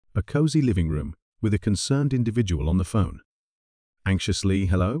A cozy living room with a concerned individual on the phone. Anxiously,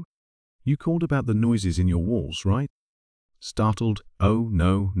 hello? You called about the noises in your walls, right? Startled, oh,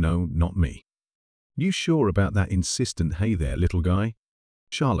 no, not me. You sure about that insistent hey there, little guy?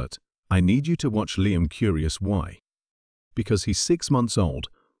 Charlotte, I need you to watch Liam. Curious why? Because he's 6 months old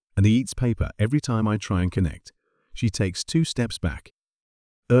and he eats paper every time I try and connect. She takes 2 steps back.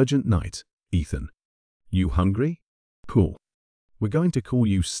 Urgent night, Ethan. You hungry? Cool. We're going to call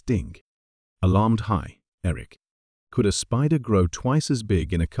you Sting. Alarmed hi, Eric. Could a spider grow twice as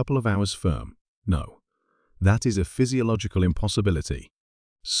big in a couple of hours? Firm. No. That is a physiological impossibility.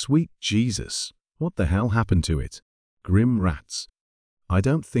 Sweet Jesus. What the hell happened to it? Grim rats. I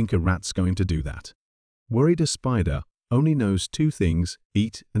don't think a rat's going to do that. Worried a spider only knows 2 things,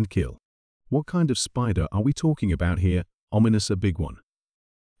 eat and kill. What kind of spider are we talking about here? Ominous, a big one.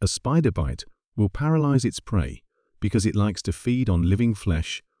 A spider bite will paralyze its prey because it likes to feed on living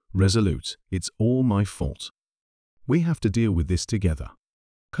flesh. Resolute, it's all my fault. We have to deal with this together.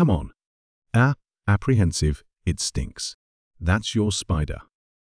 Come on. Apprehensive, it stinks. That's your spider.